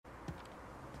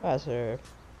sir.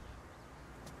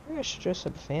 Maybe I should dress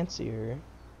up fancier.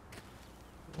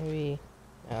 Maybe.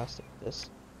 No, I'll stick with this.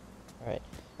 Alright.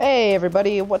 Hey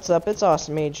everybody, what's up? It's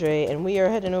Awesome AJ, and we are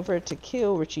heading over to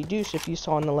kill Richie Douche. If you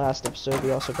saw in the last episode,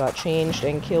 we also got changed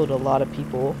and killed a lot of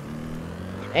people.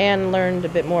 And learned a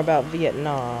bit more about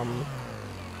Vietnam.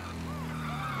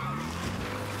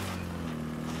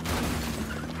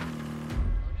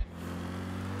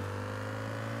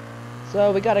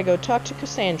 So we gotta go talk to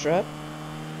Cassandra,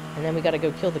 and then we gotta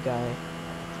go kill the guy.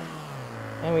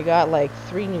 And we got like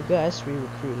 3 new guys we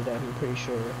recruited, I'm pretty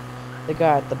sure. The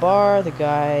guy at the bar, the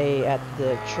guy at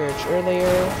the church earlier,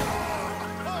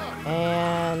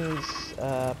 and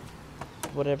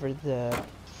whatever the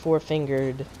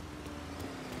four-fingered,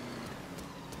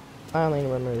 I only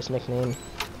remember his nickname.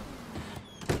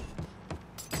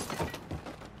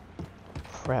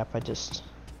 Crap,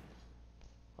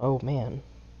 oh man,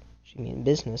 she mean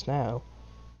business now.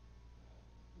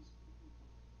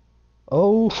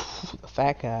 Oh, the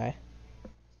fat guy.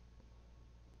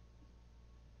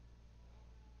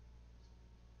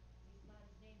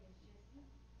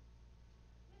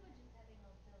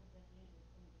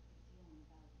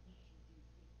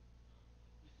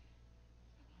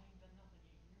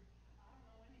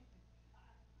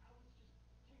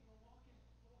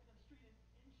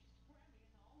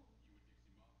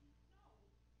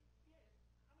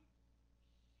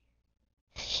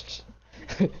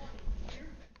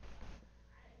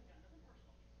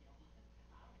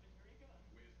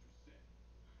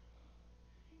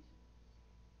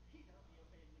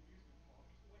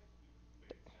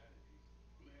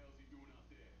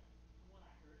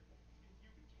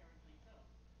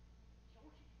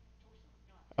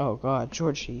 Oh god,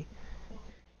 Georgie.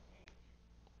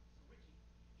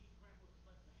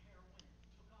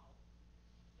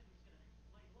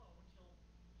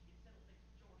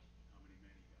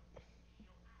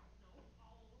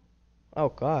 Oh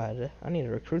god, I need to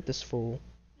recruit this fool.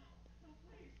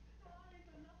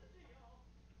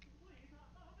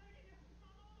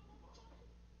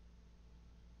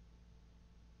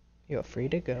 You're free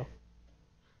to go.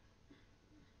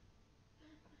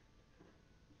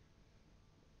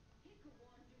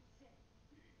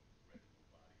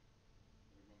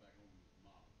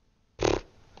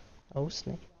 Oh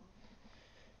snap.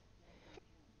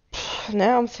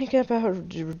 Now I'm thinking about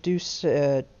reduce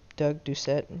Doug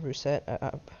Doucette,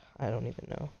 I don't even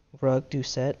know. Rug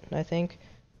Doucette, I think.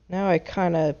 Now I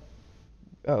kinda,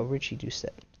 oh, Richie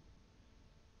Doucette.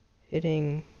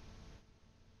 Hitting.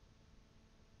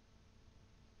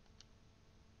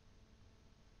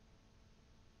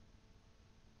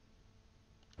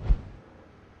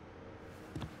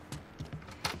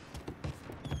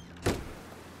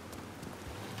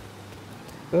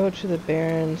 Go to the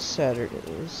Baron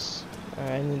Saturdays.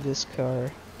 Alright, I need this car.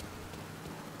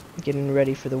 Getting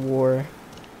ready for the war.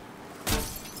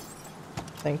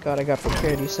 Thank God I got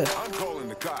prepared, you said. I'm calling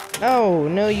the cops. No,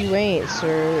 you ain't,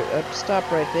 sir. Stop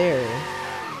right there.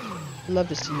 I'd love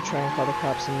to see you try and call the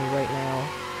cops on me right now.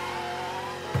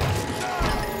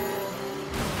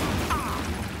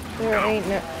 There ain't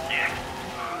no... Yes.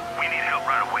 We need help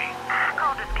right away.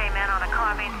 Call just came in on a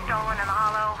car being stolen in the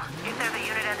hollow. If there's a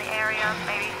unit in the area,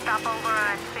 maybe stop over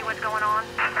and see what's going on.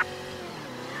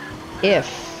 If.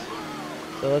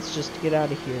 So let's just get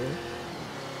out of here.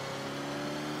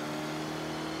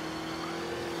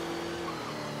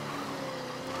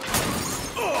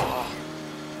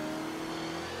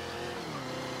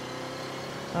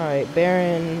 Alright,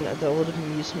 Baron, the old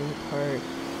amusement park.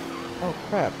 Oh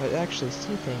crap, I actually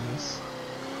see things.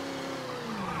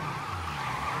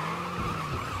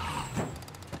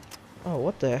 Oh,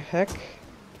 what the heck?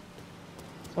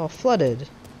 It's all flooded.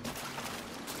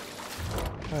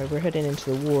 Alright, we're heading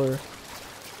into the war.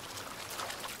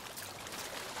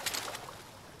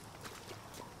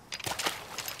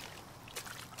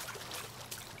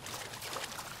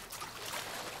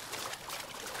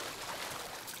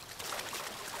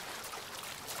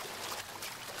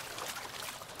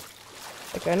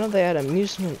 Like, I know they had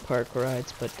amusement park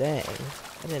rides, but dang,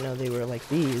 I didn't know they were like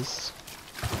these.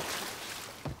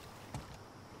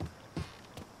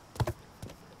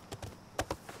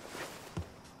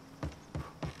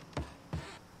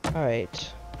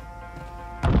 Alright.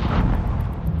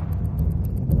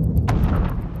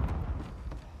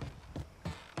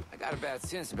 I got a bad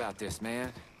sense about this,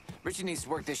 man. Richie needs to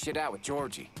work this shit out with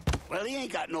Georgie. Well, he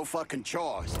ain't got no fucking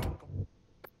choice.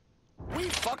 We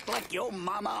fucked like your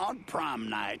mama on prom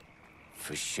night.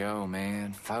 For sure,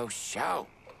 man. For sure.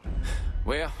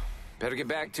 Well, better get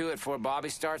back to it before Bobby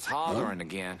starts hollering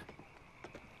again.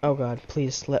 Oh god,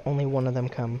 please let only one of them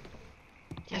come.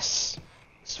 Yes!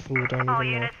 This fool don't All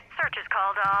even know. units, search is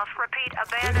called off. Repeat,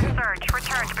 abandoned search.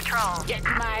 Return to patrol. Get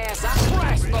my ass up,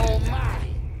 Christ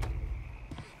almighty.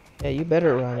 Yeah, you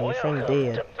better run. Your friend Welcome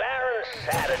dead. to Baron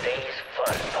Saturday's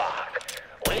Fun Park.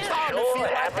 We're Starting to sure feel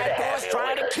like happy that to have boy's you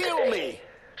trying to with us kill today. me.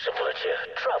 So put your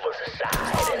troubles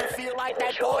aside. Starting to and feel like that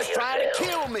enjoy boy's trying to yourself.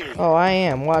 kill me. Oh, I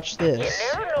am. Watch You this.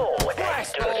 never know what that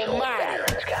Christ dirty old almighty.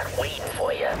 Baron's got waiting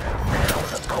for you around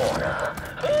the corner.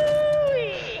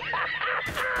 Hooey!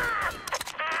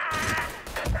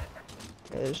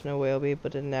 There's no way I'll be able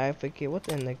to navigate. What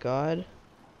in the god?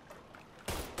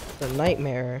 It's a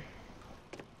nightmare.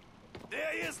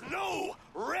 There is no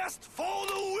rest for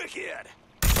the wicked.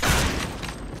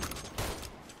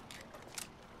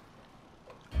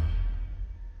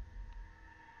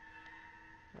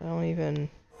 I don't even...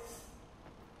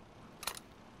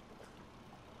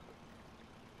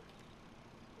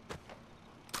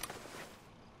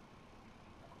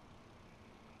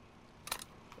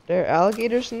 There are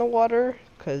alligators in the water?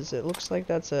 Because it looks like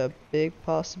that's a big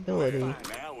possibility.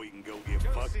 Now we can go get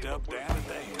fucked up down at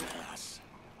the hen house.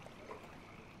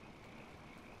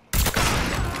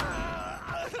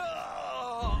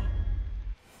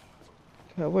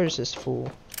 Where's this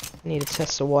fool? I need to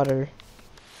test the water.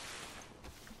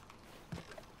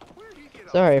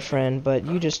 Sorry, friend, but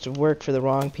you just work for the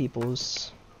wrong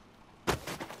peoples.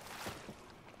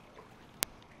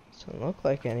 Doesn't look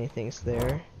like anything's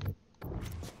there.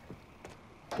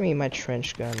 Give me my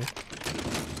trench gun.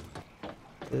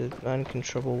 The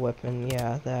uncontrollable weapon,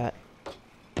 yeah, that.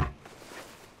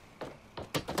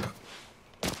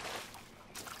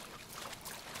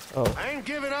 Oh, I ain't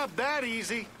giving up that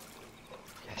easy.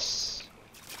 yes.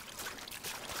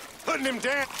 Putting him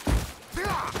down.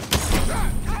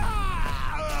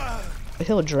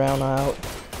 He'll drown out.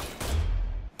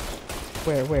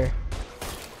 Where?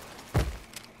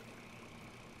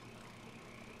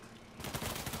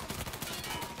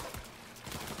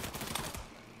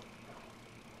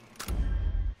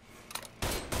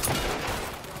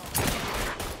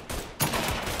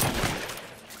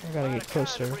 I gotta get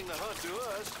closer. Bring the hunt to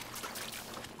us.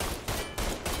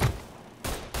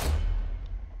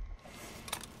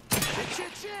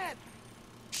 Shit!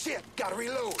 Shit, gotta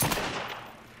reload.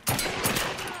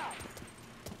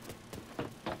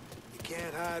 You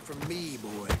can't hide from me,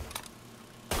 boy.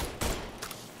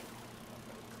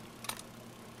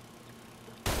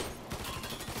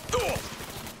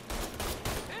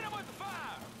 Hit him with the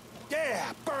fire!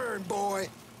 Yeah, burn, boy.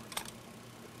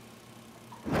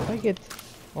 If I get...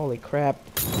 Holy crap.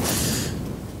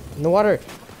 In the water!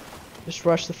 Just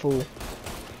rush the fool.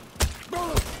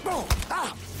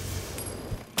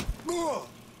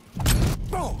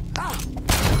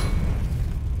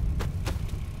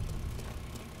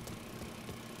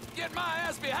 Get my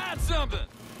ass behind something!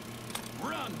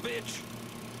 Run, bitch!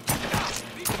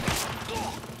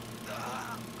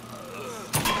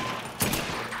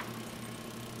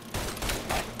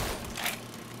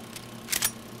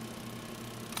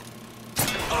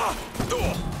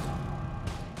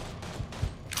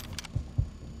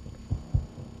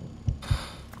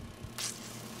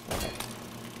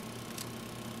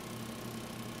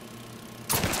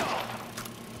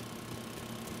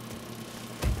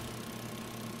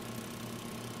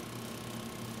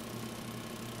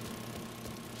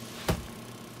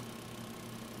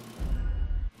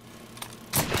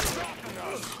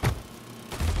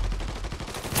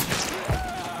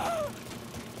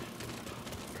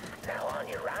 Now on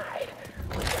your ride,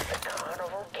 we got the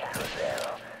carnival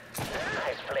carousel.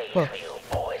 Nice place Whoa. for you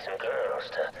boys and girls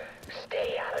to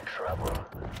stay out of trouble.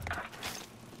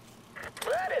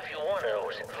 But if you're one of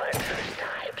those adventurous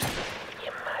types,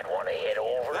 you might want to head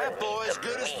over That and boy meet is the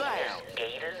good as meanest found.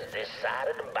 gators this side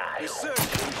of the bayou. Yes, sir.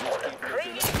 On the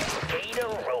greatest gator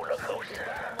roller coaster.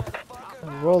 A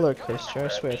roller coaster, I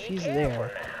swear, if he's there. Careful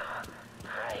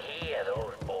now. I hear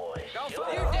those boys.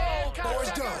 Sure. You dead,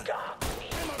 Boy's done.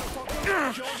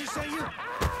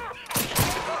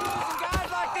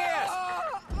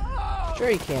 Sure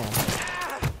he can.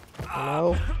 You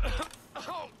know?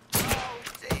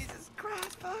 Jesus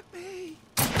Christ, fuck me.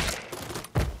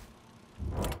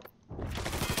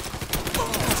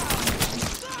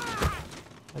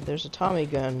 There's a Tommy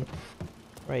gun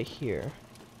right here.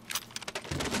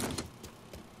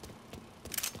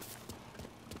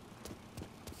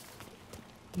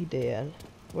 He dead.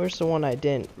 Where's the one I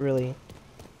didn't really...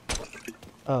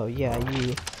 Oh, yeah,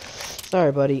 you...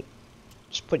 Sorry, buddy.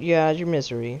 Just put you out of your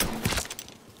misery.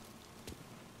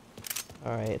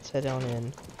 Alright, let's head on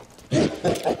in.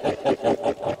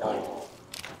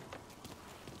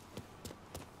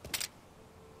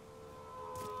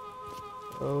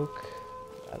 Oak.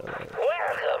 I don't know.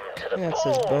 Welcome to the I think that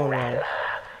says bone bone rattler. rattler.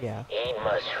 Yeah. Ain't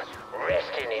much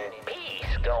resting in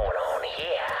peace going on here.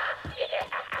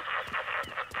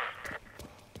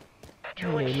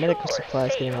 I need medical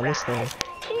supplies getting on this thing.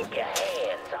 Keep your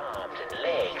hands, arms, and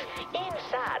legs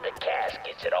inside the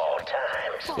caskets at all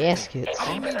times. Gaskets.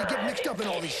 I didn't mean to get mixed up in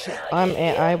all this shit.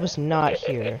 I was not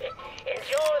here.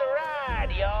 Enjoy the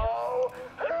ride, y'all.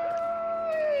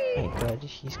 Thank God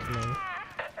he's coming.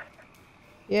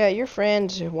 Yeah, your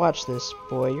friend. Watch this,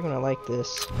 boy. You're gonna like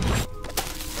this.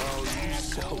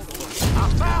 I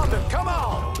found him. Come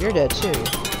on. You're dead too.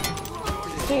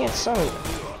 Dang it, son.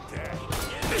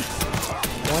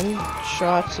 One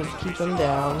shot to keep him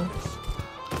down.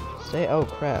 Stay. Oh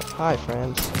crap. Hi,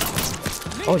 friends.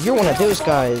 Oh, you're one of those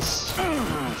guys.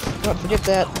 Don't forget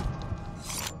that.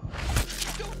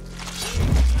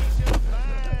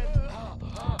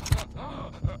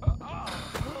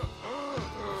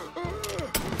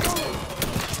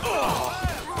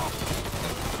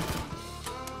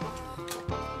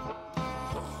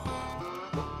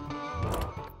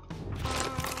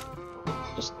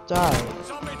 Just die.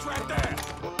 Somebody's right there.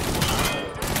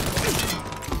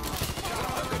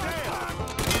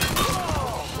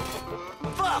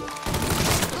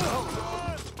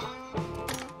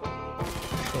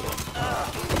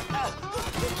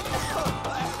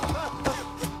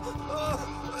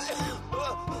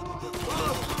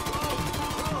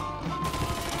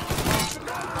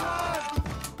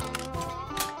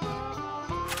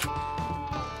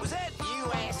 Was that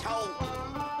you, asshole?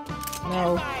 No.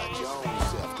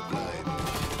 Yourself to blame.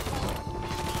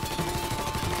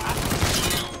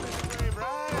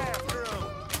 Right after him.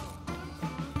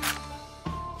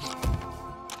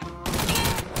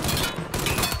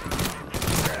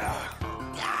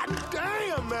 God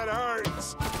damn, that hurts.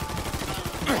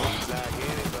 Like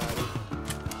anybody.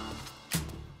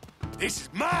 This is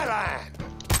my line.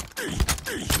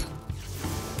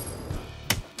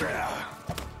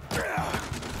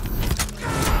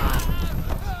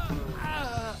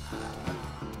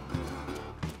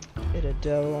 Bit of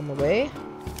dough on the way.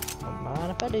 Don't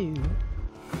mind if I do.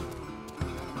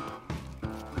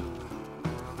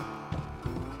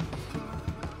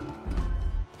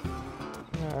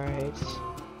 Alright.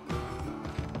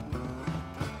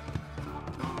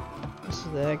 This is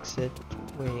the exit.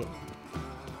 Wait.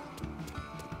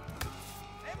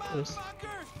 This.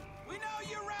 We know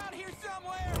you're around here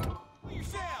somewhere.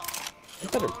 Yourself. I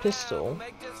got a pistol.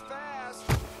 Make this fast.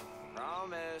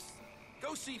 Promise.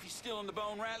 Go see if he's still in the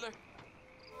bone rattler.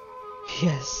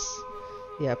 Yes.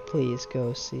 Yeah, please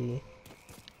go see.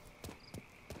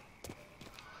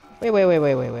 Wait.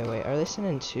 Are they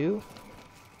sending two?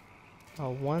 Oh,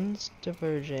 one's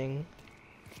diverging.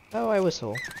 Oh, I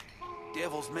whistle.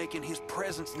 Devil's making his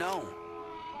presence known.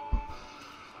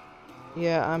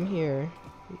 Yeah, I'm here.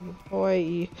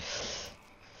 Boy,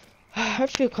 I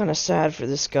feel kind of sad for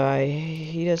this guy.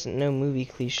 He doesn't know movie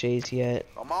cliches yet.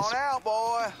 Come on out,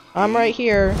 boy. I'm right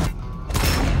here.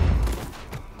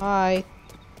 Hi.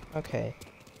 Okay.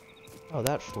 Oh,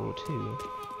 that fool too.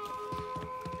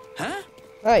 Huh?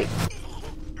 Hey.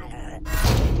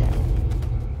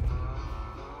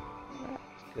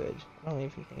 That's good. I don't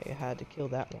even think I had to kill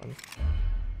that one.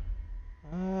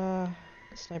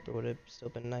 The sniper would have still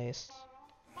been nice.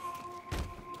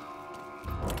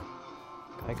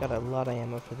 I got a lot of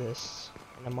ammo for this,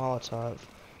 and a Molotov.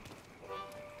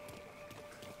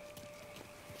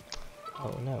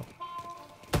 Oh no.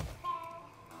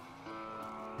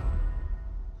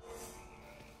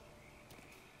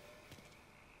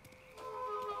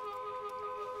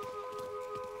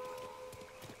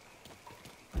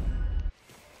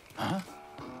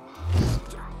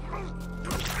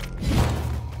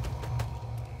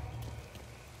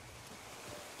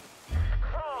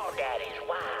 Crawdaddy's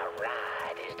Wild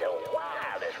Ride is the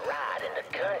wildest ride in the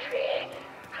country.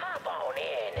 Hop on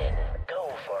in and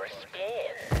go for a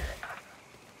spin.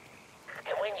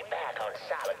 And when you're back on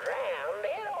solid ground,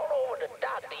 head on over to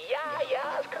Dr.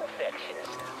 Yaya's Confections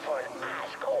for an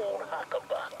ice-cold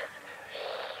huckabuck.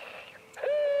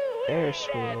 Ooh, There's that's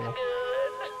school. good.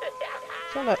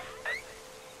 Shut up.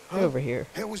 Get over here.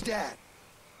 Who was that?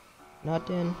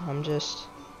 Nothing. I'm just.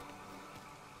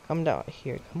 Come down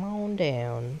here. Come on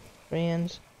down,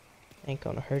 friends. Ain't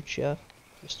gonna hurt ya.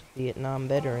 Just a Vietnam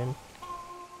veteran.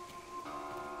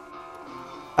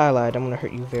 I lied. I'm gonna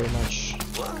hurt you very much.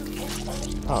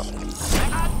 Oh.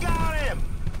 I got him.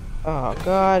 Oh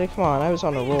God! Come on. I was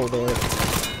on a roll there.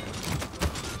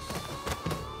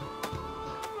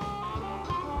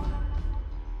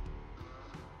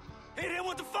 Hit him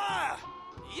with the fire.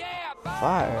 Yeah,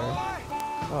 Fire.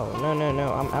 Oh no no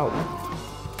no! I'm out.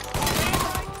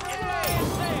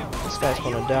 This guy's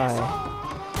gonna die.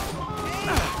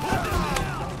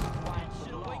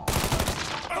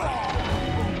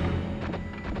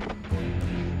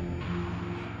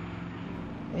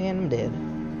 expanded.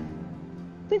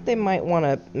 I think they might want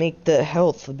to make the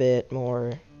health a bit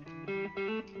more.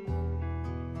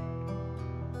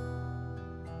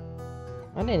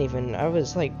 I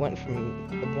was like, went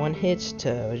from 1 hit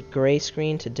to gray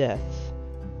screen to death.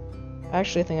 I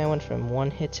actually think I went from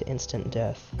 1 hit to instant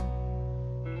death.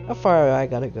 How far I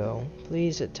gotta go?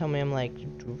 Please tell me I'm like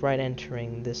right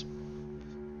entering this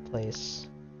place.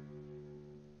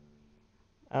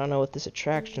 I don't know what this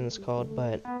attraction is called,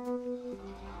 but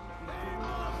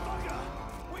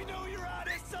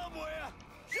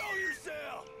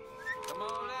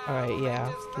alright,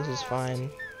 yeah, this is fine.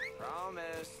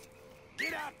 Promise.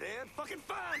 Get out there and fucking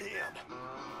find him.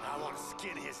 I want to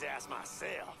skin his ass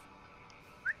myself.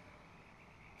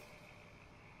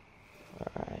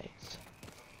 Alright.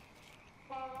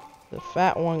 The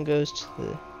fat one goes to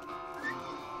the...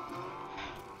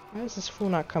 Why is this fool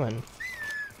not coming?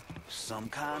 Some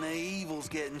kind of evil's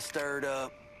getting stirred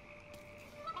up.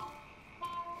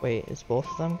 Wait, is both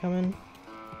of them coming?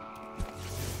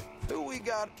 Who we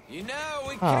got? You know,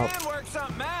 we Oh. can work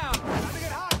something out.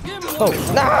 Give him Oh,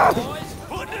 one, nah! boys.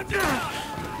 Put him down.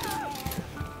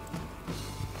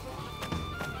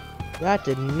 That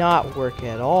did not work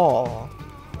at all.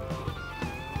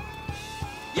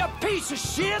 You piece of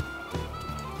shit.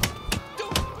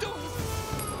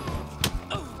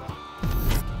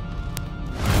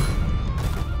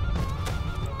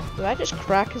 Did I just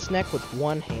crack his neck with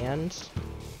one hand? Is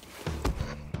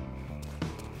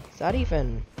that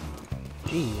even...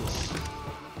 Jeez.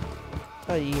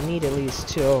 Oh, you need at least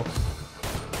 2.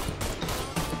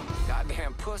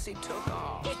 Goddamn pussy took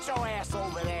off. Get your ass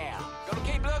over there. Gonna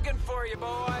keep looking for you,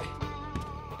 boy.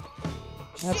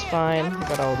 That's fine.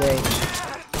 Got all day.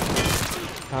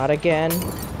 Not again.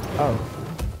 Oh.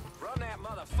 Run that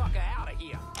motherfucker out of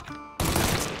here.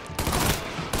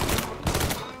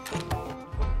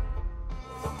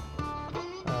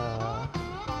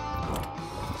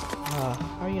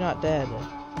 How are you not dead?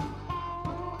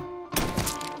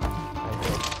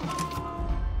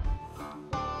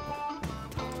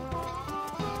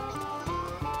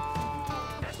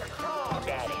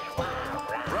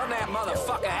 Run that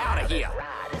mototherfucker out of here.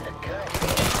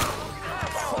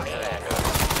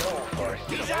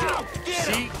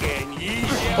 Seek and ye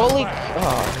Holy...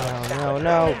 Oh, no,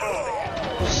 no,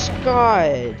 no.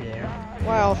 Scud!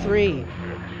 Why all 3?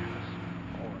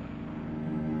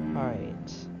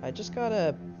 Alright. I just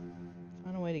gotta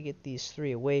find a way to get these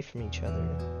 3 away from each other.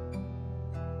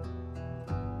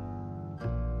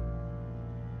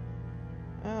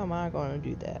 How am I gonna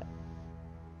do that?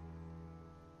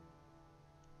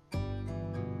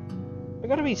 I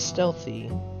gotta be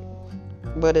stealthy.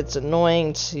 But it's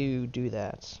annoying to do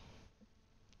that.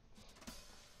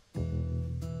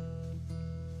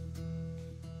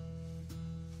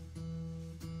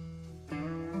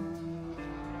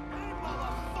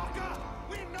 motherfucker!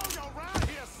 We know you're around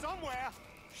here somewhere.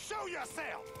 Show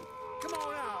yourself. Come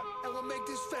on out, and we'll make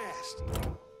this fast.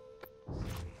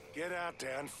 Get out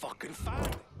there and fucking find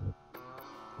him.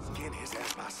 Skin his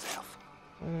ass myself.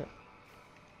 Alright.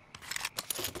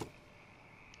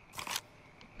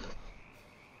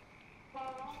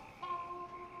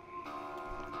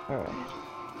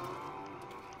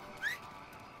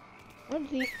 What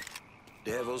did he...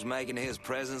 Devil's making his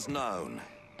presence known.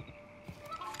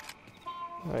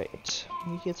 Alright.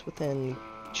 He gets within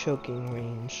choking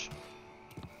range.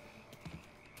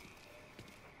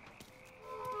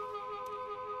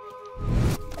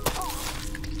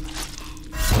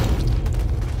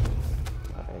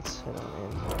 Alright, let's head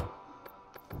on in.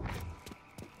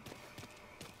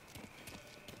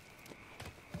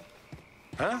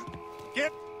 Huh?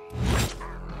 Get.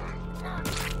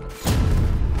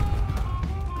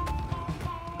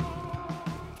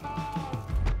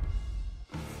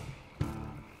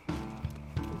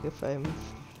 If I'm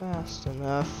fast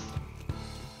enough.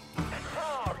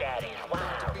 Oh, Daddy's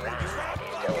wild ride is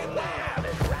the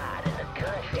wildest ride in the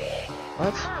country.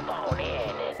 What? Hop on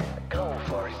in and go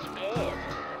for a spin.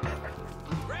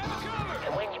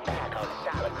 And when you're back on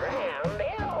solid ground,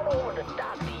 head on over to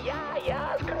Dr.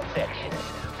 Yaya's Confections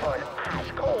for an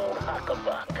ice-cold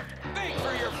huckabuck. Think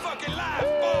for your fucking life,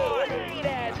 Ooh, boy. hey,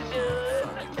 that's good.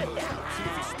 See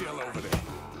if he's still over there.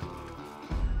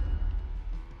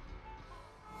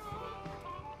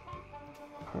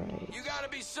 Alright. You gotta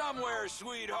be somewhere,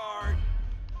 sweetheart.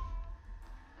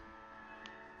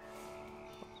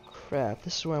 Crap,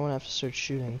 this is where I'm gonna have to start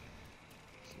shooting.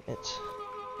 It.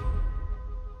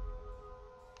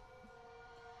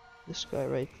 This guy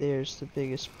right there is the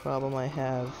biggest problem I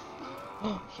have.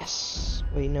 Oh, yes!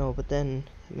 Wait, no, but then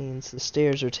it means the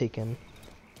stairs are taken.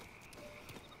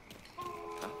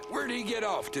 Where'd he get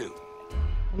off to?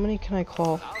 How many can I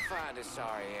call? I'll find his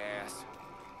sorry ass.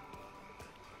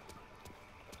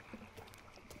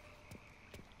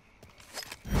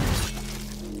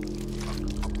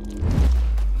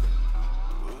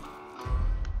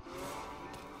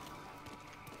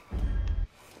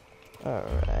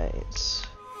 Alright.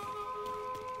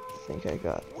 I think I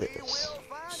got this.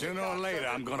 Sooner or later,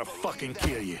 I'm gonna fucking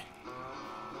kill you.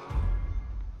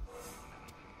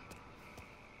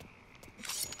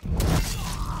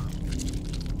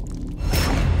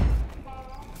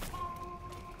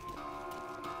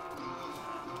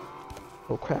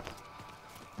 Oh crap.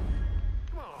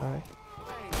 Alright.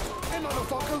 Hey,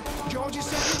 motherfucker! George, you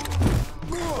said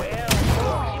Well,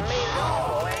 folks, you made it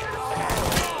all the way to the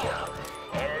battlefield.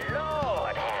 And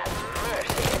Lord have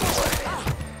mercy it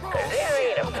was. 'Cause there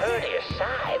ain't a prettier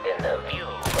sight than the view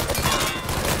from the top.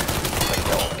 But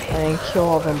don't I didn't kill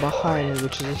all of them behind me,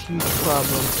 which is a huge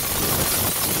problem.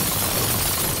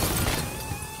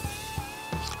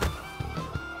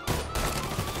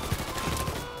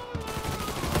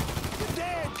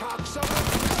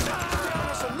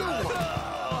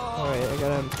 Alright, I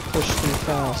gotta push through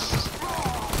fast.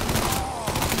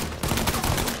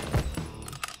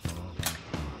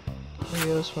 Maybe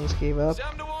those ones gave up.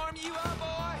 Something to warm you up,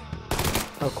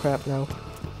 boy. Oh crap, no.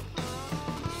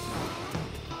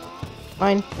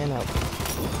 Mine, and out.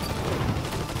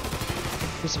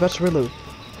 He's about to reload.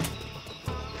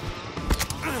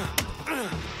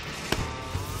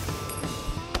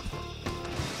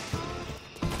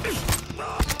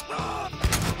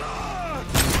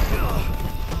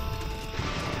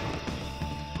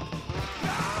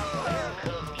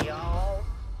 Welcome, y'all.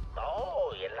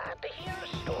 Oh, you'd like to hear a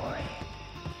story?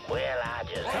 Well, I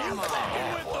just happen to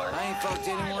have one. I ain't fucked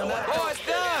anyone up. So Oh, it's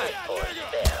done! for a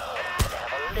spell and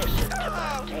have a listen to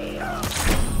my tale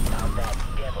about that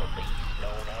devil beast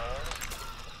known as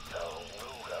the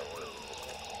Rougarou.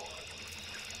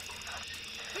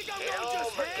 It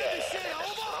all began in a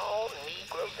small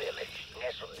Negro village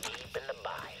nestled deep in the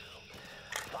bayou,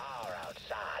 far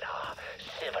outside our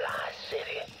civilized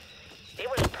city. It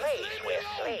was a place where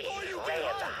slaves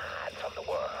ran to hide from the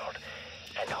world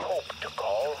and hoped to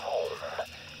call home.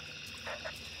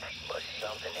 But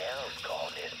something else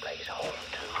called this place home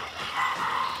too.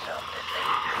 Something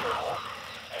named Trouble,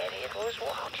 and it was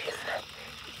watching,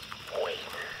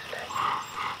 waiting.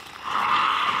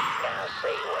 Now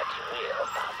say what you will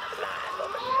about the life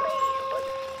of a slave, but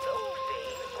those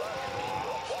days brought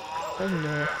people I don't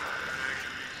know.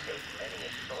 saved many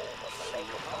a soul from the lake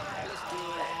of fire.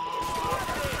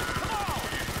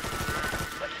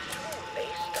 But soon they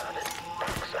started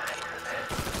backsliding,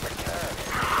 returning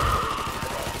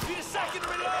to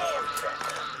their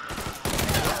ancestors.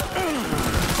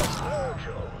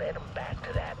 Virgil led them back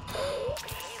to that old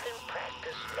heathen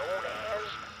practice known as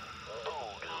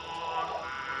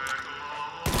voodoo.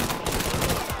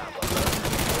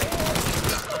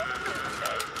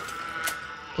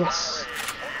 Yes.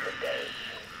 The day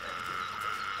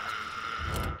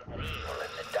that evil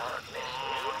in the darkness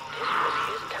knew this was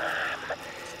his time.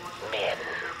 Men,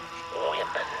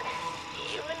 women,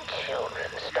 even children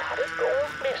started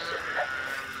going missing.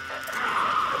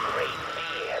 A great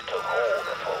fear took hold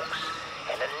of folks,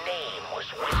 and a name was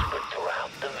whispered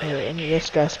throughout the village. And this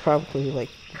guy's probably like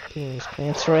peeing his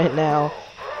pants right now.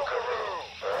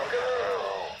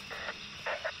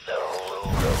 The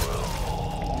Rougarou.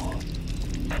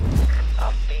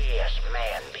 A fierce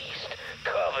man-beast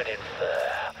covered in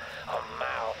fur, a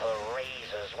mouth of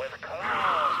razors with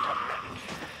claws to match.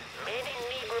 Many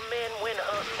Negro men went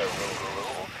hunting the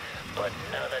Rougarou, but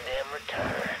none of them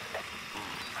returned.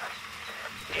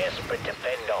 Desperate to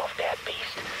fend off that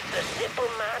beast, the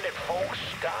simple-minded folks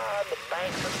scarred the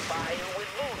banks of the bayou with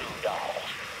voodoo dolls.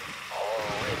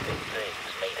 Horrific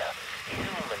things made of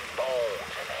human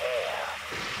bones and hair,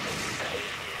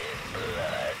 painted in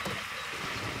blood.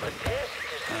 But this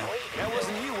dissuaded That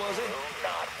wasn't you, was it?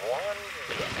 not one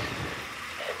bit.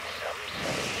 And some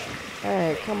say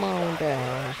Alright, come on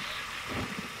down.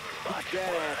 much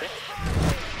worse.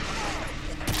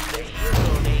 The hero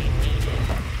they needed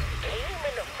came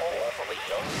in the form of a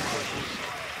young priest.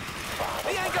 Father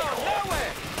He ain't going Michael.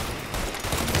 nowhere!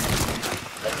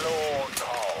 The Lord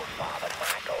called Father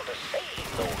Michael to save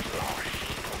those lost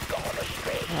sheep who've gone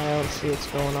astray. I don't see what's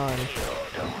going on. Killed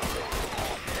the Rougarou.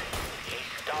 He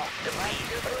stalked the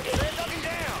beast for days,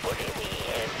 but in the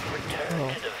end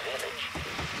returned to the village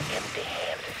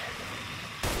empty-handed.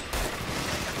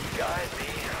 Guide me,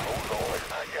 O Lord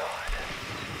my God.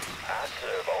 I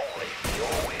serve only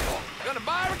your will. Gonna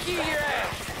barbecue your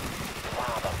ass!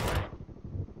 Father,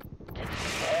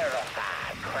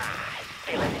 terrified cries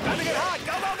filling the air.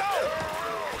 Go, go, go!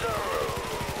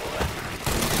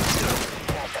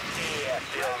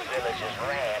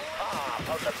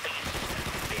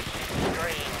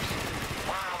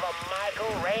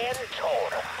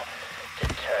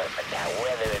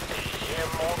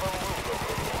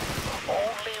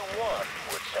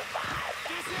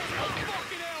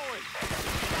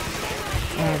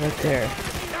 There.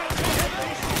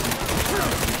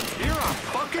 Here I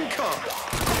fucking come.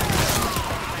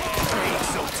 Ain't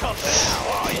so tough now,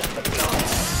 are you?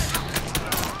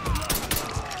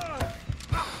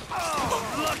 Oh,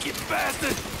 lucky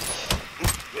bastard!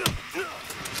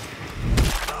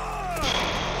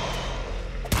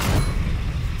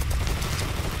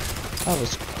 That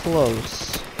was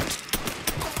close.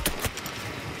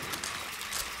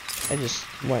 I just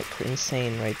went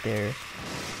insane right there.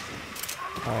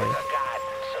 Alright. With the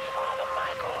guidance of Father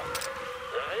Michael,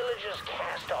 the villagers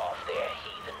cast off their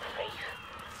heathen faith.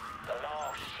 The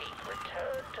lost sheep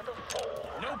returned to the fold.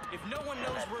 Nope, if no one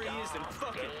knows where he is, then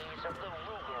fuck it. Days of the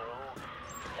Rougarou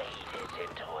faded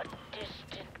into a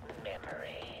distant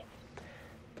memory.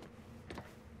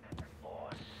 Or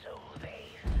so they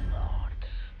thought.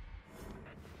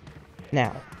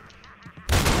 Now.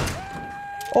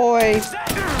 Oi!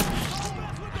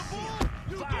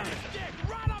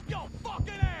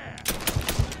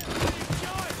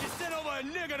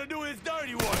 To do his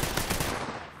dirty work.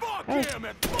 Fuck him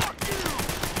and fuck you.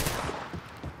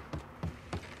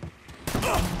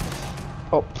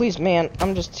 Oh, please, man.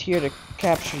 I'm just here to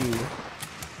capture you.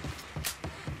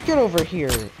 Get over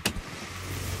here.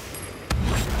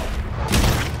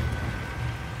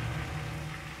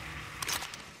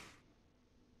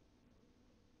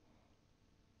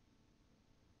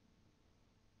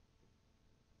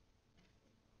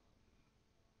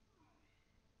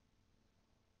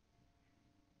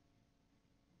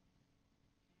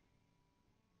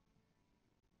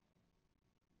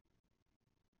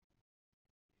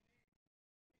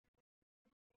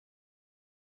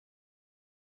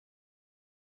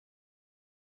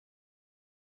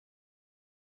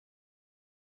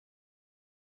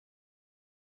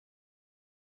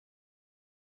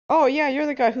 Oh, yeah, you're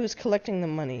the guy who's collecting the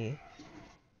money.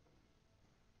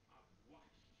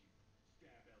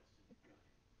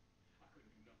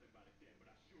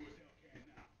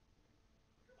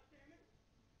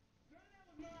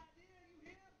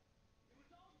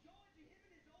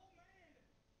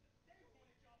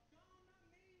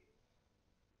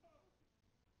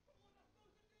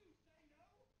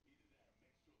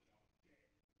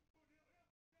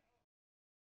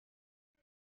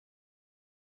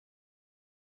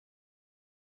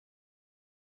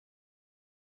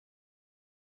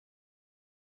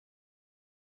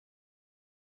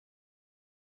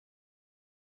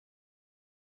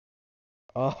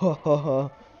 Oh,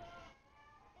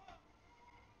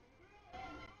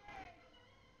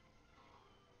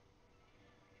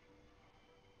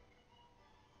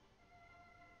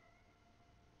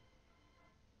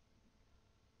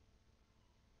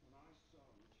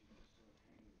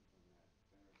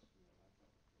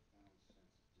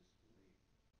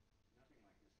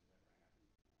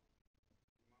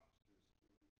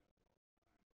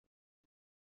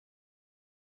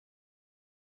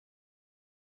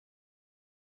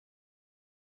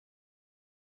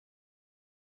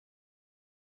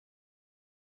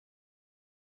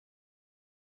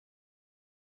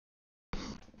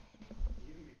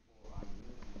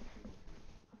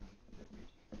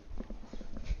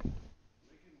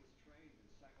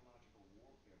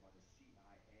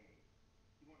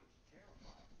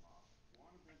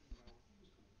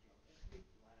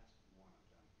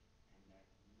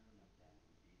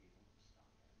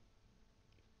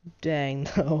 dang,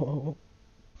 no.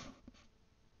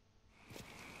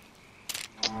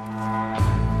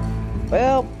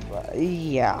 Well,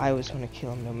 yeah, I was gonna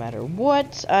kill him no matter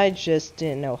what. I just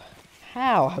didn't know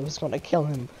how I was gonna kill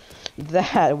him.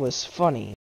 That was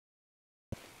funny.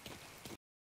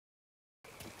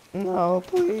 No,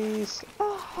 please.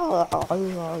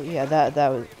 Oh, yeah, that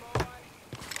was...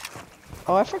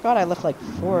 Oh, I forgot I left like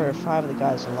 4 or 5 of the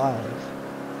guys alive.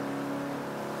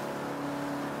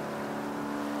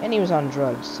 And he was on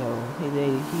drugs, so he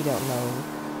don't know.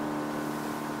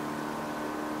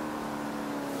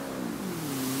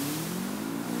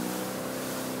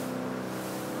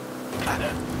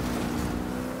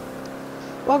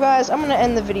 Well, guys, I'm gonna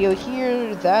end the video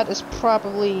here. That is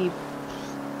probably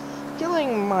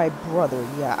killing my brother.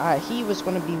 Yeah, he was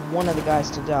gonna be one of the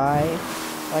guys to die.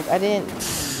 Like, I didn't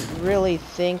really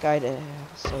think I'd...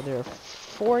 so there are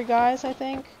 4 guys, I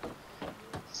think.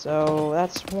 So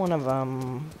that's one of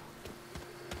them.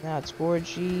 Now it's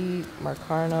Gorgie,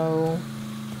 Marcarno,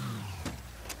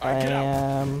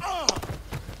 and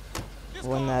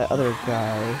that other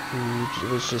guy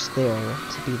who was just there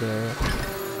to be there.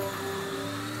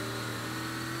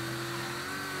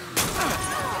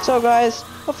 So guys,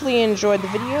 hopefully you enjoyed the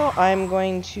video. I'm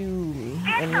going to, in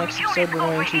the next episode, we're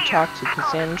going to talk to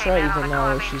Cassandra, even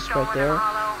though she's right there.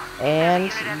 And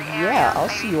yeah, I'll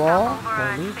see you all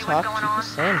when we talk to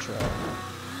Cassandra.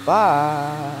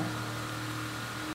 Bye.